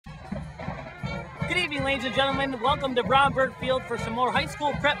Good evening, ladies and gentlemen. Welcome to Bromberg Field for some more high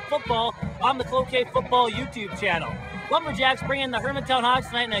school prep football on the Cloquet Football YouTube channel. Lumberjacks bring in the Hermantown Hawks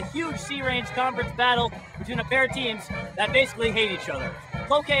tonight in a huge C-range conference battle between a pair of teams that basically hate each other.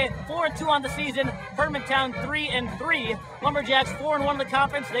 Cloquet 4-2 on the season, Hermantown 3-3. Lumberjacks 4-1 in the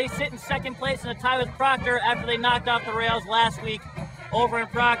conference. They sit in second place in a tie with Proctor after they knocked off the Rails last week over in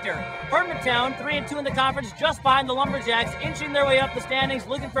Proctor. Hermantown 3-2 in the conference, just behind the Lumberjacks, inching their way up the standings,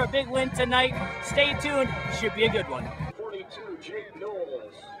 looking for a big win tonight. Stay tuned, should be a good one. 42, Jake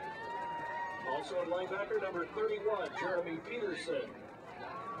Knowles. Also at linebacker, number 31, Jeremy Peterson.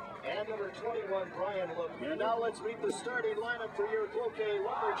 And number 21, Brian Levine. And now let's meet the starting lineup for your Cloquet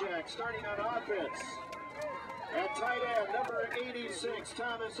Lumberjacks, starting on offense. At tight end, number 86,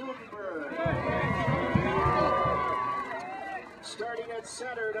 Thomas Udenberg. Starting at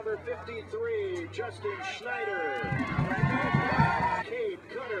center, number 53, Justin Schneider. Cade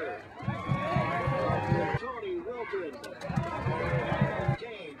Cutter. Tony Wilton.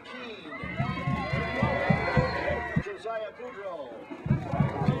 Kane Keene. Josiah Boudreau.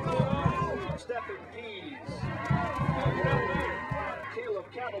 Stephen Pease. Caleb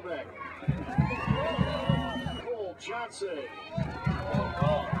Cattlebeck. Cole Johnson.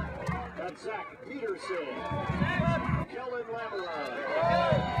 And Zach Peterson. Kellen Lamoureux.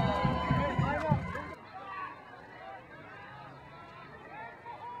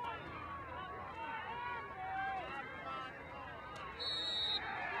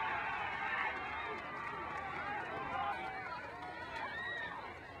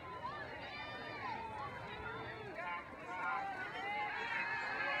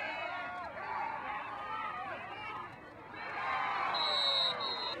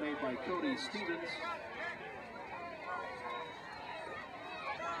 Made by Cody Stevens.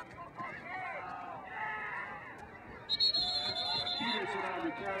 Peterson on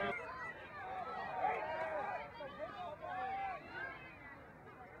the carry.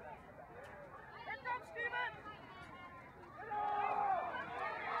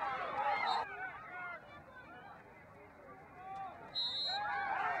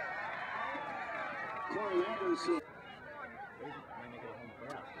 Corey Anderson.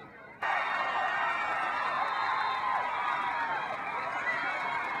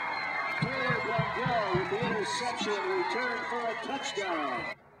 With the interception, return for a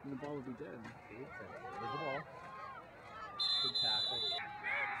touchdown. And the ball would be dead. There's the ball. Good tackle.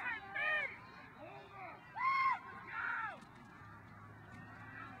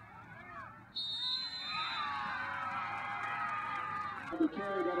 The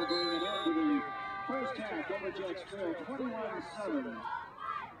carry that'll bring it into the first half. Lumberjacks trail 21-7.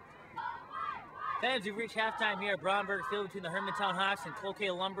 Fans, we've reached halftime here at Bromberg Field between the Hermantown Hawks and Cloquet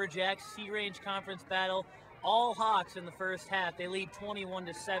Lumberjacks. C-range conference battle. All Hawks in the first half. They lead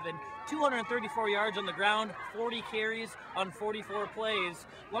 21-7. 234 yards on the ground, 40 carries on 44 plays.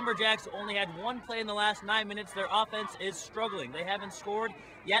 Lumberjacks only had one play in the last 9 minutes. Their offense is struggling. They haven't scored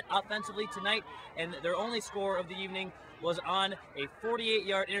yet offensively tonight, and their only score of the evening was on a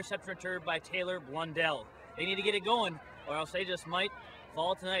 48-yard interception return by Taylor Blundell. They need to get it going, or else they just might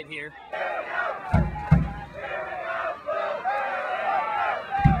fall tonight here.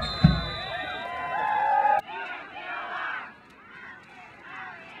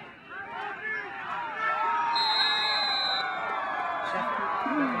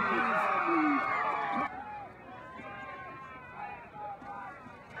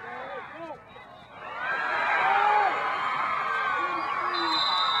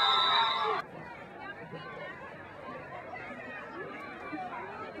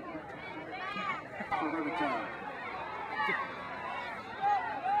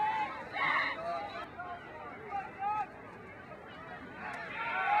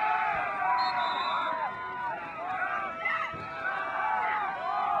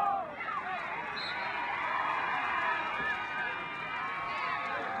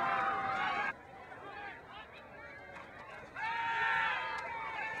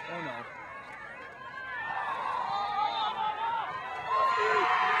 Oh no.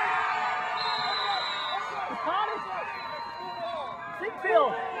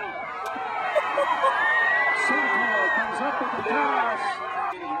 Sinkfield. Sinkfield comes up with the pass.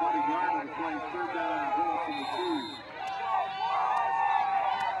 Playing third down and goal from the 2.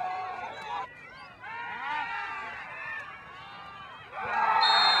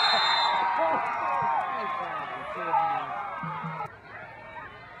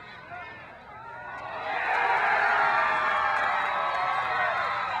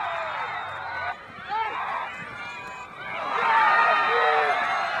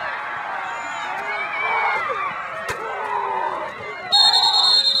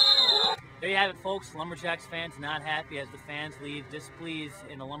 you have it, folks. Lumberjacks fans not happy as the fans leave displeased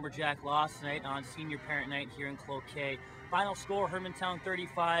in a Lumberjack loss tonight on Senior Parent Night here in Cloquet. Final score, Hermantown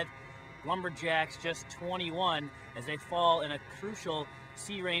 35, Lumberjacks just 21 as they fall in a crucial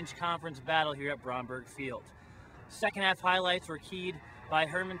C-Range Conference battle here at Bromberg Field. Second half highlights were keyed by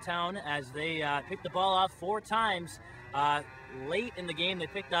Hermantown as they picked the ball off 4 times. Late in the game, they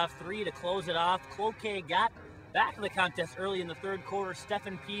picked off 3 to close it off. Cloquet got back to the contest early in the third quarter.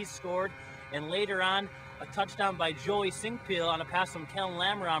 Stephen Pease scored, and later on, a touchdown by Joey Singpil on a pass from Kellen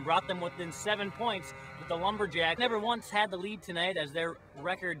Lameron brought them within 7 points. But the Lumberjacks never once had the lead tonight as their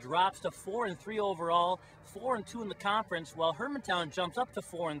record drops to 4-3 overall, 4-2 in the conference, while Hermantown jumps up to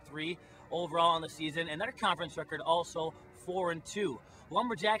 4-3 overall on the season, and their conference record also 4-2.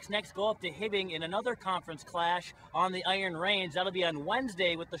 Lumberjacks next go up to Hibbing in another conference clash on the Iron Range. That'll be on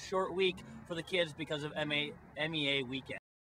Wednesday with the short week for the kids because of MEA weekend.